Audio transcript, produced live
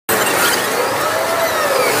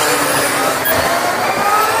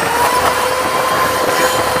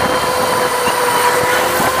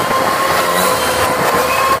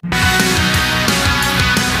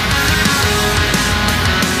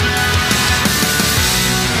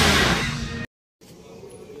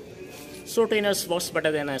So trainers, what's better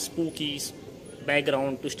than a spooky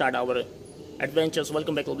background to start our adventures?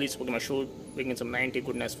 Welcome back to Bleach Pokemon Show, bringing some 90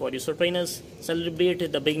 goodness for you. So trainers, celebrate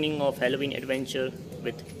the beginning of Halloween adventure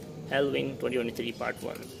with Halloween 2023 Part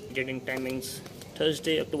 1. Getting timings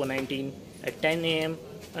Thursday, October 19 at 10 AM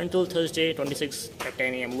until Thursday 26 at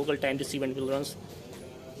 10 AM local time. This event will run.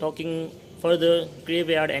 Talking further,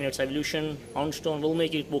 Graveyard and its evolution, Houndstone will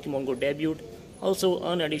make it Pokemon Go debut. Also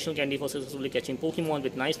earn additional candy for successfully catching Pokemon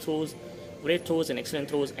with nice throws, great throws and excellent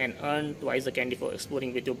throws, and earn twice the candy for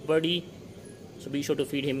exploring with your buddy. So be sure to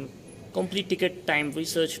feed him. Complete ticket time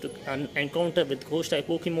research to encounter with ghost type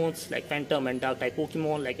Pokemons like Phantom and Dark type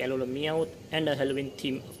Pokemon like Alola Meowth and a Halloween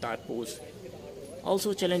theme avatar pose.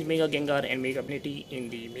 Also challenge Mega Gengar and Mega Ability in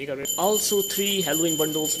the Mega Raid. Also 3 Halloween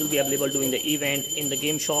bundles will be available during the event in the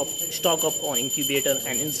game shop. Stock up on Incubator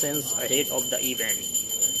and Incense ahead of the event.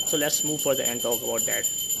 So let's move further and talk about that.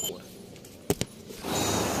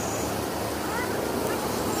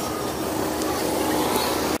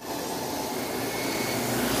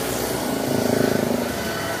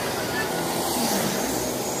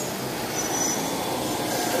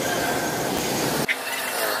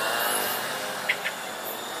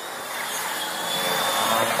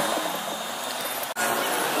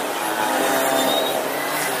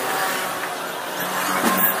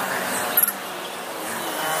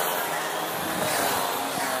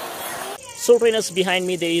 So trainers, behind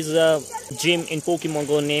me there is a gym in Pokemon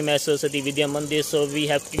Go named as Saraswati Vidya Mandir. So we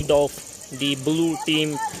have kicked off the blue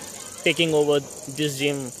team taking over this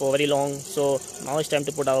gym for very long. So now it's time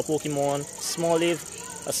to put our Pokemon. Smoliv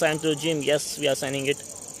assigned to the gym. Yes, we are assigning it,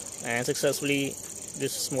 and successfully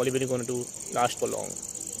this Smoliv is going to last for long.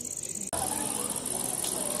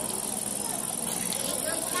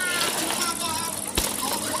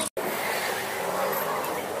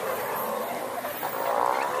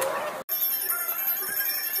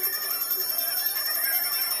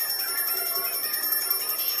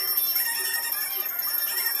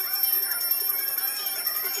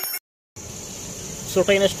 So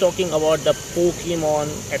trainers, talking about the Pokemon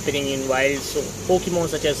appearing in wild. So Pokemon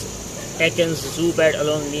such as Ekans, Zubat,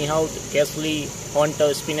 Alolan Meowth, Gastly,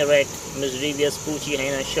 Haunter, Spinneret, Mischievous, Poochie,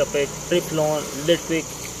 Hyena, Shuppet, Drifloon, Litwick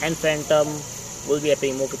and Phantom will be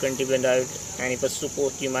appearing more frequently when out, and if a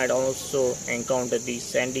support you might also encounter the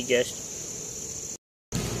Sandy Guest.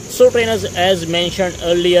 So trainers, as mentioned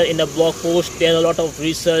earlier in the blog post, there are a lot of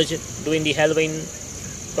research doing the Halloween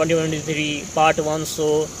 2023 Part 1.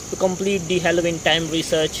 So to complete the Halloween time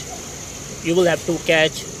research, you will have to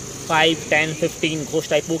catch 5, 10, 15 ghost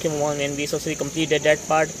type Pokemon, and we successfully completed that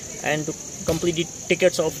part. And to complete the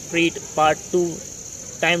tickets of treat Part 2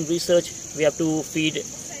 time research, we have to feed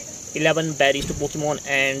 11 berries to Pokemon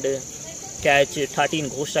and catch 13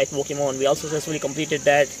 ghost type Pokemon. We also successfully completed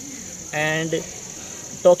that. And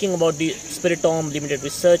talking about the Spiritomb limited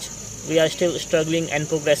research, we are still struggling and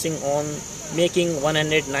progressing on making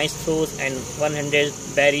 100 nice throws and 100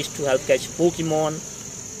 berries to help catch Pokemon.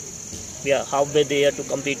 We are halfway there to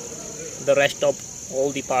complete the rest of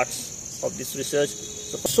all the parts of this research.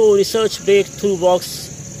 So research breakthrough box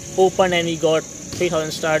opened, and we got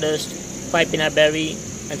 3000 Stardust, 5 Peanut Berry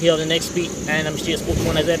and 3000 XP, and a mysterious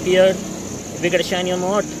Pokemon has appeared. If we get a shiny or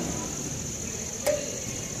not,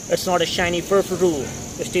 it's not a shiny Furfrou.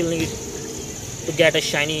 We still need to get a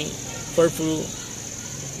shiny Furfrou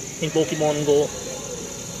in Pokemon Go.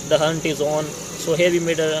 The hunt is on. So here we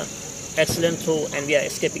made an excellent throw and we are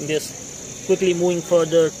escaping this. Quickly moving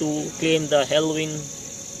further to claim the Halloween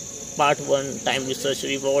Part 1 time research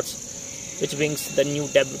rewards, which brings the new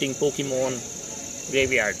debuting Pokemon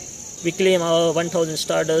Graveyard. We claim our 1000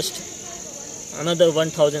 Stardust, another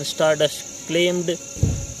 1000 Stardust claimed,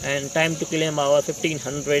 and time to claim our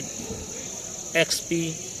 1500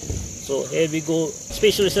 XP. So here we go.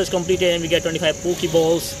 Special research completed and we get 25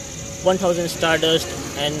 Pokeballs, 1000 Stardust,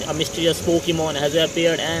 and a mysterious Pokemon has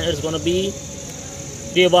appeared, and it's gonna be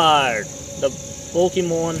Graveyard, the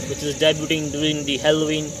Pokemon which is debuting during the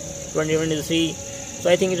Halloween 2023. So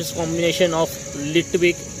I think it is a combination of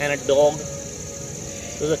Litwick and a dog.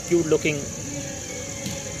 It was a cute looking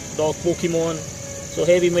dog Pokemon. So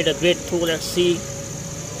here we made a great throw. Let's see.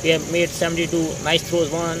 We have made 72 nice throws.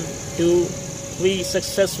 1, 2, 3,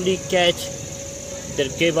 successfully catch the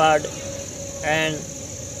Graveyard, and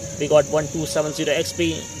we got 1270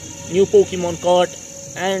 XP. New Pokemon caught,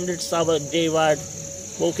 and it's our Graveyard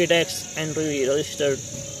Pokédex entry registered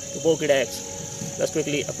to Pokédex. Let's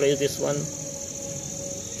quickly appraise this one.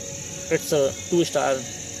 It's a 2-star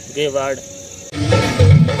Graveyard.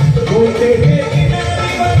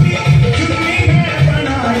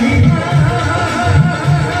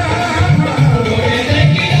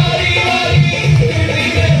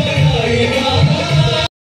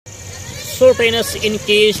 trainers, in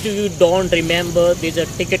case you don't remember, there's a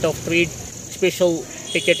ticket of trade, special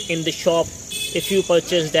ticket in the shop. If you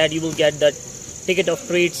purchase that, you will get that ticket of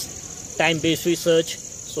trades, time-based research.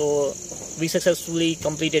 So we successfully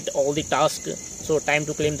completed all the tasks. So time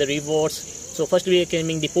to claim the rewards. So first we are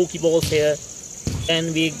claiming the Pokeballs here,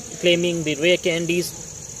 and we claiming the rare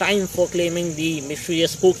candies. Time for claiming the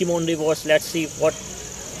mysterious Pokemon rewards. Let's see what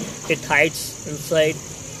it hides inside.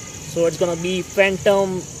 So it's gonna be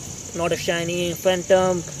Phantom, not a shiny,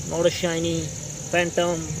 Phantom, not a shiny,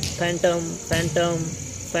 Phantom, Phantom, Phantom,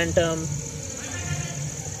 Phantom.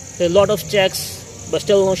 A lot of checks, but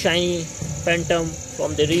still no shiny Phantom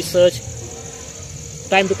from the research.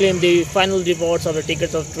 Time to claim the final rewards of the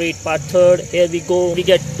tickets of trade part 3rd. Here we go. We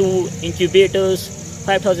get 2 incubators,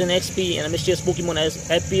 5000 XP, and a mysterious Pokemon has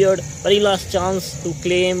appeared. Very last chance to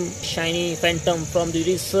claim shiny Phantom from the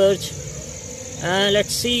research. And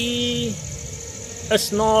let's see.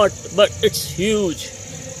 It's not, but it's huge.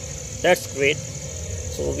 That's great.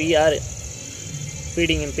 So we are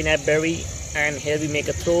feeding him peanut berry, and here we make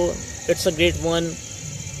a throw. It's a great one.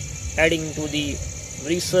 Adding to the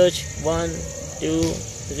research. 1, 2,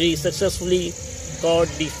 3. Successfully got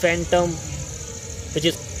the Phantom, which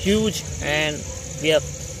is huge, and we have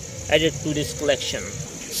added to this collection.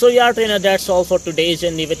 So yeah, trainer, that's all for today's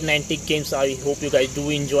journey with 90 games. I hope you guys do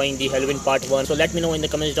enjoying the Halloween part 1. So let me know in the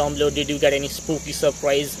comments down below, did you get any spooky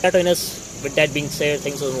surprise? Yeah, trainers, with that being said,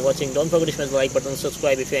 thanks for watching. Don't forget to smash the like button,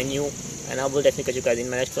 subscribe if you're new, and I will definitely catch you guys in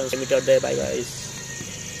my next one. See you out there. Bye guys.